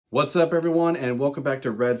What's up everyone, and welcome back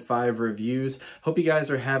to Red 5 Reviews. Hope you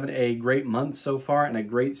guys are having a great month so far and a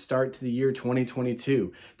great start to the year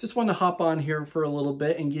 2022. Just wanted to hop on here for a little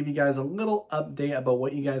bit and give you guys a little update about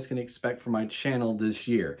what you guys can expect from my channel this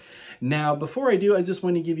year. Now, before I do, I just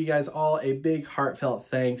want to give you guys all a big heartfelt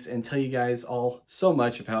thanks and tell you guys all so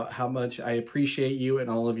much about how much I appreciate you and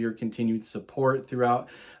all of your continued support throughout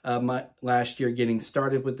my last year getting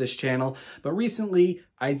started with this channel. But recently,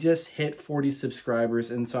 I just hit 40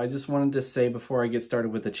 subscribers, and so I just wanted to say before I get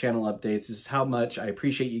started with the channel updates just how much I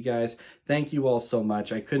appreciate you guys. Thank you all so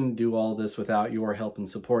much. I couldn't do all this without your help and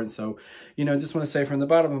support. So, just want to say from the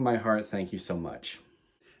bottom of my heart, thank you so much.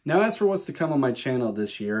 Now, as for what's to come on my channel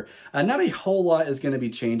this year, not a whole lot is going to be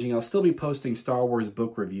changing. I'll still be posting Star Wars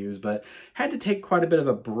book reviews, but had to take quite a bit of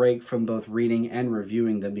a break from both reading and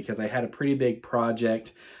reviewing them because I had a pretty big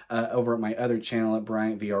project over at my other channel at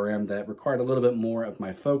Bryant VRM that required a little bit more of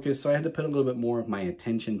my focus, so I had to put a little bit more of my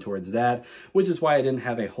attention towards that, which is why I didn't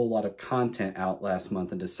have a whole lot of content out last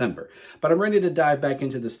month in December. But I'm ready to dive back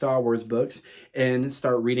into the Star Wars books and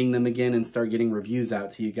start reading them again and start getting reviews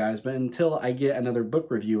out to you guys. But until I get another book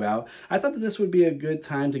review out, I thought that this would be a good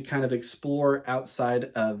time to kind of explore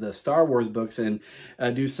outside of the Star Wars books and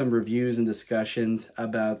do some reviews and discussions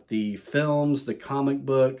about the films, the comic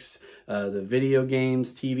books, the video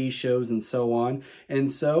games, TV shows, and so on. And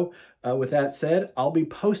so, with that said, I'll be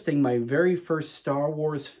posting my very first Star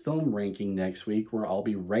Wars film ranking next week, where I'll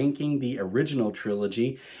be ranking the original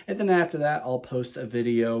trilogy. And then after that, I'll post a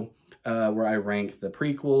video where I rank the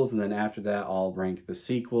prequels, and then after that I'll rank the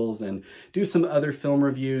sequels and do some other film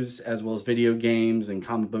reviews as well as video games and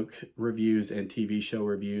comic book reviews and TV show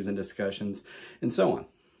reviews and discussions and so on.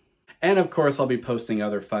 And of course, I'll be posting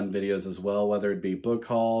other fun videos as well, whether it be book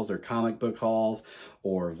hauls or comic book hauls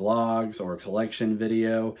or vlogs or collection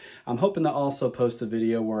video. I'm hoping to also post a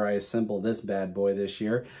video where I assemble this bad boy this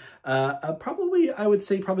year. I would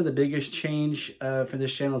say probably the biggest change for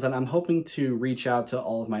this channel is that I'm hoping to reach out to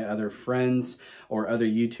all of my other friends or other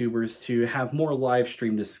YouTubers to have more live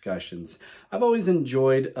stream discussions. I've always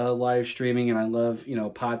enjoyed live streaming, and I love,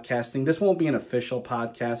 podcasting. This won't be an official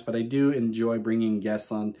podcast, but I do enjoy bringing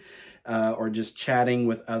guests on or just chatting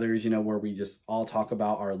with others, where we just all talk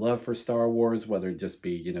about our love for Star Wars, whether it just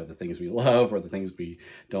be, the things we love or the things we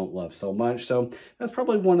don't love so much. So that's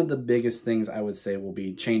probably one of the biggest things I would say will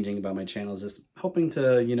be changing about my channel, is just hoping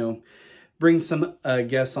to, bring some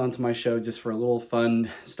guests onto my show just for a little fun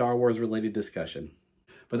Star Wars related discussion.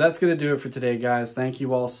 But that's going to do it for today, guys. Thank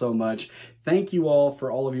you all so much. Thank you all for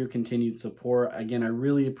all of your continued support. Again, I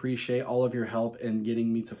really appreciate all of your help in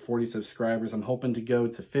getting me to 40 subscribers. I'm hoping to go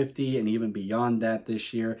to 50 and even beyond that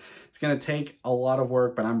this year. It's going to take a lot of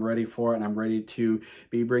work, but I'm ready for it, and I'm ready to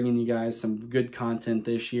be bringing you guys some good content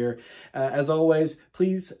this year. As always,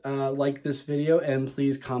 please like this video, and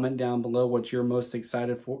please comment down below what you're most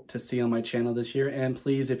excited to see on my channel this year. And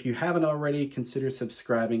please, if you haven't already, consider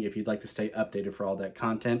subscribing if you'd like to stay updated for all that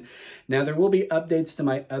content. Now, there will be updates to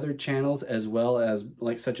my other channels as well as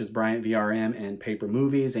such as Bryant VRM and Paper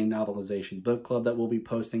Movies, a novelization book club that we'll be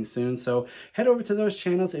posting soon. So head over to those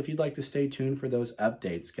channels if you'd like to stay tuned for those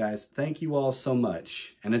updates, guys. Thank you all so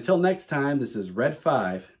much. And until next time, this is Red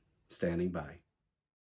 5 standing by.